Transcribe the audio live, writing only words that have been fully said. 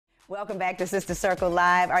Welcome back to Sister Circle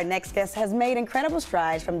Live. Our next guest has made incredible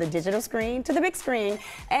strides from the digital screen to the big screen.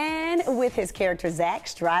 And with his character Zach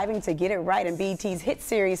striving to get it right in BET's hit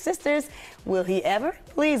series Sisters, will he ever?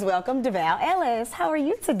 Please welcome Devale Ellis. How are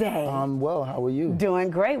you today? I'm well. How are you? Doing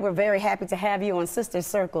great. We're very happy to have you on Sister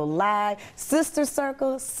Circle Live. Sister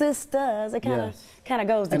Circle, Sisters. It kind of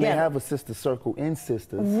goes together. And they have a sister circle in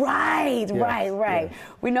Sisters. Right, Yes, right. yes.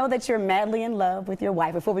 We know that you're madly in love with your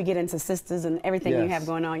wife. Before we get into Sisters and everything you have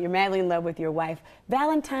going on, you're madly in love with your wife.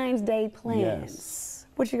 Valentine's Day plans. Yes.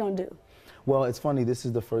 What you gonna do? Well, it's funny. This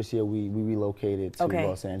is the first year we relocated to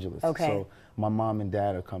Los Angeles. Okay. So my mom and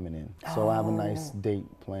dad are coming in. So I have a nice date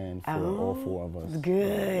planned for all four of us.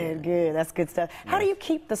 Good, good. That's good stuff. How do you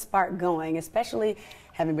keep the spark going, especially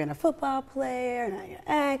having been a football player, now you're an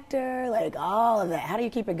actor, like all of that? How do you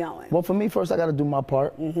keep it going? Well, for me, first I got to do my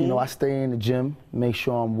part. You know, I stay in the gym, make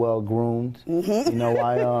sure I'm well groomed. You know,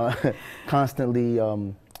 I constantly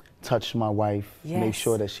touch my wife, make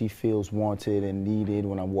sure that she feels wanted and needed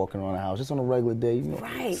when I'm walking around the house. Just on a regular day, you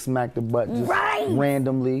know, smack the butt just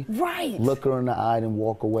randomly, look her in the eye and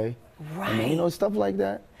walk away. And then, you know, stuff like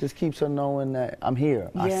that just keeps her knowing that I'm here.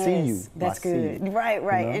 I see you. That's good. Right.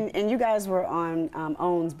 You know? And you guys were on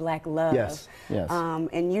OWN's Black Love. Yes.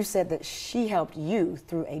 And you said that she helped you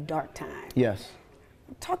through a dark time. Yes.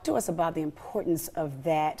 Talk to us about the importance of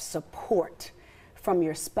that support from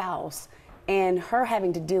your spouse and her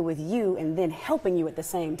having to deal with you and then helping you at the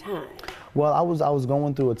same time. Well, I was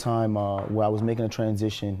going through a time where I was making a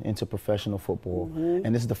transition into professional football,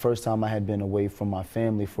 and this is the first time I had been away from my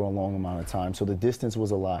family for a long amount of time. So the distance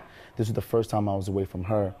was a lot. This was the first time I was away from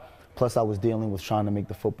her. Plus, I was dealing with trying to make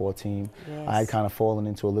the football team. I had kind of fallen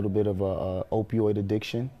into a little bit of a opioid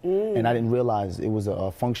addiction, and I didn't realize it was a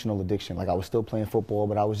functional addiction. Like, I was still playing football,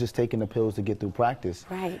 but I was just taking the pills to get through practice.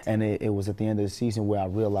 And it was at the end of the season where I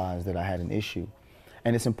realized that I had an issue.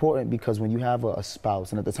 And it's important because when you have a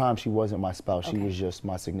spouse, and at the time she wasn't my spouse, she was just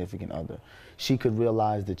my significant other, she could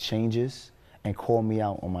realize the changes and call me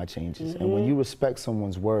out on my changes. And when you respect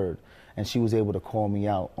someone's word, and she was able to call me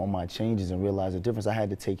out on my changes and realize the difference, I had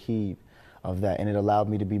to take heed of that. And it allowed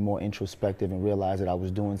me to be more introspective and realize that I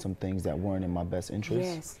was doing some things that weren't in my best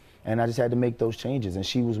interest. And I just had to make those changes. And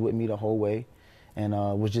she was with me the whole way and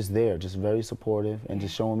was just there, just very supportive and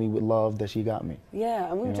just showing me with love that she got me.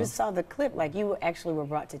 And we just saw the clip, like you actually were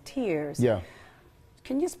brought to tears.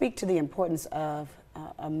 Can you speak to the importance of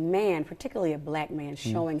a man, particularly a black man,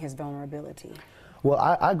 showing his vulnerability? Well,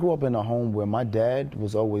 I grew up in a home where my dad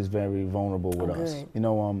was always very vulnerable with us. You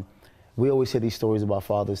know, we always hear these stories about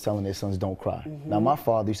fathers telling their sons don't cry. Now, my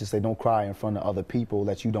father used to say don't cry in front of other people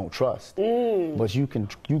that you don't trust, but you can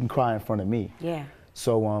cry in front of me.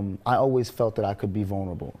 So I always felt that I could be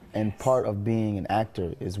vulnerable. And part of being an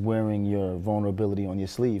actor is wearing your vulnerability on your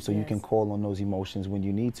sleeve so you can call on those emotions when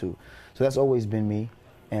you need to. So that's always been me.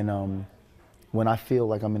 And when I feel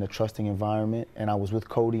like I'm in a trusting environment, and I was with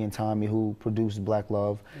Cody and Tommy who produced Black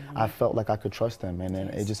Love, I felt like I could trust them, and then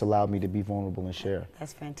it just allowed me to be vulnerable and share.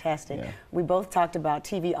 That's fantastic. We both talked about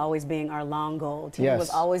TV always being our long goal. TV was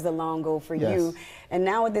always the long goal for you. And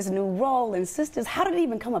now with this new role in Sisters, how did it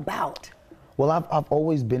even come about? Well, I've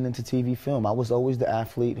always been into TV film. I was always the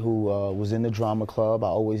athlete who was in the drama club. I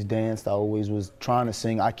always danced. I always was trying to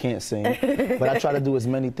sing. I can't sing, but I try to do as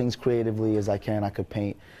many things creatively as I can. I could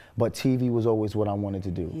paint, but TV was always what I wanted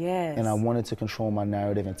to do. And I wanted to control my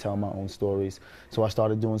narrative and tell my own stories. So I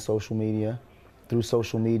started doing social media. Through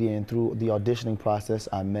social media and through the auditioning process,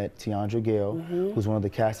 I met Tiandra Gale, who's one of the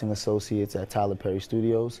casting associates at Tyler Perry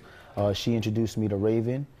Studios. She introduced me to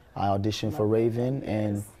Raven. I auditioned for Raven,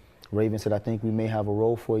 and Raven said, I think we may have a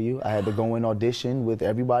role for you. I had to go and audition with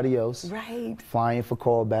everybody else, flying for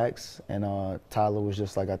callbacks, and Tyler was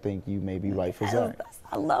just like, I think you may be right for Zach.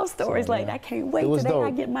 I love stories like that. I can't wait today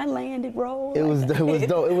I get my landed role. It was dope.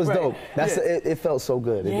 It was dope. It felt so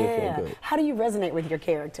good. It did feel good. How do you resonate with your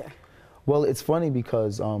character? Well, it's funny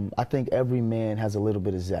because I think every man has a little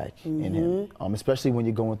bit of Zach in him, especially when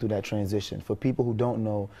you're going through that transition. For people who don't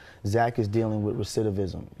know, Zach is dealing with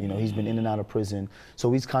recidivism. You know, he's been in and out of prison,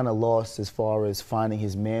 so he's kind of lost as far as finding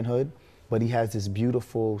his manhood, but he has this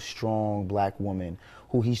beautiful, strong black woman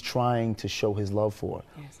who he's trying to show his love for.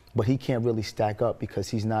 But he can't really stack up because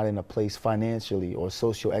he's not in a place financially or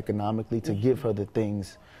socioeconomically to give her the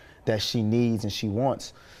things that she needs and she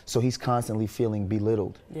wants. So he's constantly feeling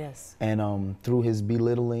belittled. And through his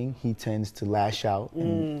belittling, he tends to lash out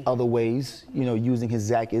in other ways, you know, using his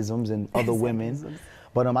Zach-isms and other women.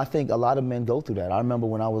 But I think a lot of men go through that. I remember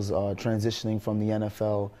when I was transitioning from the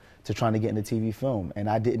NFL to trying to get into TV film, and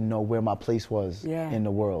I didn't know where my place was in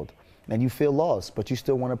the world. and you feel lost, but you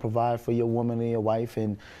still want to provide for your woman or your wife,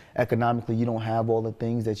 and economically you don't have all the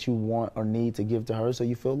things that you want or need to give to her, so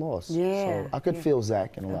you feel lost. Yeah. So I could feel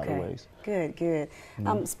Zach in a lot of ways. Good, good.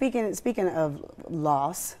 Speaking of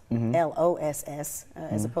loss, L-O-S-S,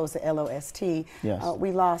 as opposed to L-O-S-T, Yes.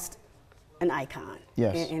 we lost an icon.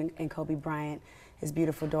 Yes. In Kobe Bryant, his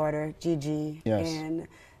beautiful daughter, Gigi, Yes. and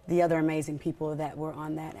the other amazing people that were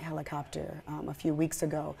on that helicopter a few weeks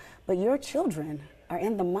ago. But your children are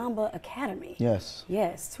in the Mamba Academy. Yes.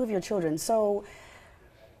 Yes, 2 of your children. So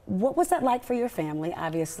what was that like for your family?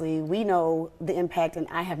 Obviously, we know the impact, and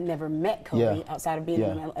I have never met Kobe outside of being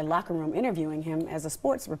in a locker room interviewing him as a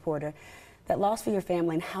sports reporter. That loss for your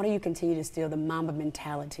family, and how do you continue to instill the Mamba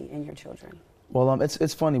mentality in your children? Well,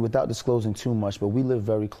 it's funny, without disclosing too much, but we live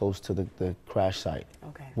very close to the crash site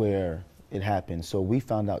where it happened. So we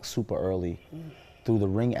found out super early through the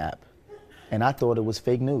Ring app, and I thought it was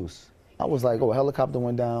fake news. I was like, oh, a helicopter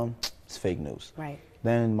went down, it's fake news. Right.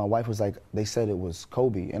 Then my wife was like, they said it was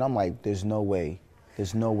Kobe. And I'm like, there's no way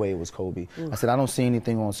it was Kobe. I said, I don't see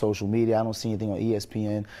anything on social media. I don't see anything on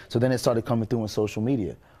ESPN. So then it started coming through on social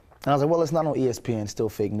media. And I was like, well, it's not on ESPN, it's still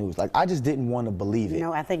fake news. Like, I just didn't want to believe it. You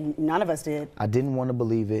know, I think none of us did. I didn't want to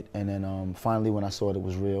believe it. And then finally, when I saw it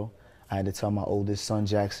was real, I had to tell my oldest son,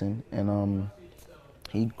 Jackson, and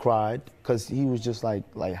he cried because he was just like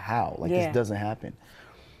how? Like, this doesn't happen.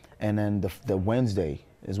 And then the Wednesday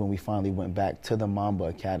is when we finally went back to the Mamba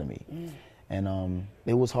Academy. And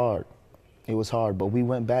it was hard. It was hard, but we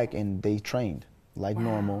went back and they trained like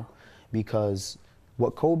normal, because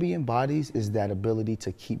what Kobe embodies is that ability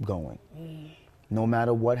to keep going, no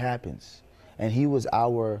matter what happens. And he was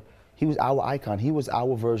our icon. He was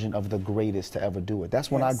our version of the greatest to ever do it.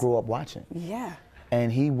 That's when I grew up watching. Yeah.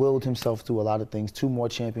 And he willed himself through a lot of things, 2 more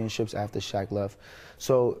championships after Shaq left.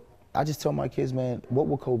 So I just tell my kids, man, what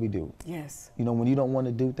will Kobe do? Yes. You know, when you don't want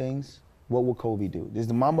to do things, what will Kobe do? There's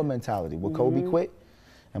the Mamba mentality. Will Kobe quit?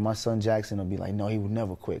 And my son Jackson will be like, no, he would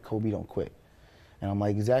never quit. Kobe don't quit. And I'm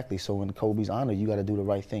like, exactly. So in Kobe's honor, you got to do the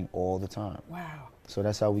right thing all the time. Wow. So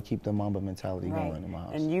that's how we keep the Mamba mentality going in my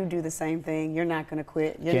house. And you do the same thing. You're not going to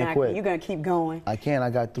quit. Can't quit. You're going to keep going. I can. I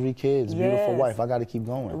got 3 kids, beautiful wife. I got to keep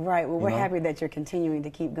going. Right. Well, we're happy that you're continuing to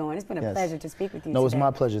keep going. It's been a pleasure to speak with you today. It's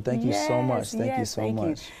my pleasure. Thank you so much. Thank you so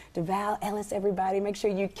much. Devale Ellis, everybody. Make sure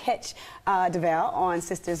you catch Devale on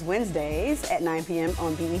Sisters Wednesdays at 9 p.m.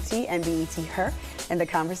 on BET and BET Her. And the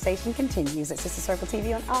conversation continues at Sister Circle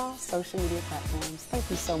TV on all social media platforms. Thank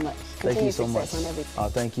you so much. Thank you so much. Success on everything.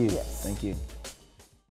 Thank you. Yes. Thank you.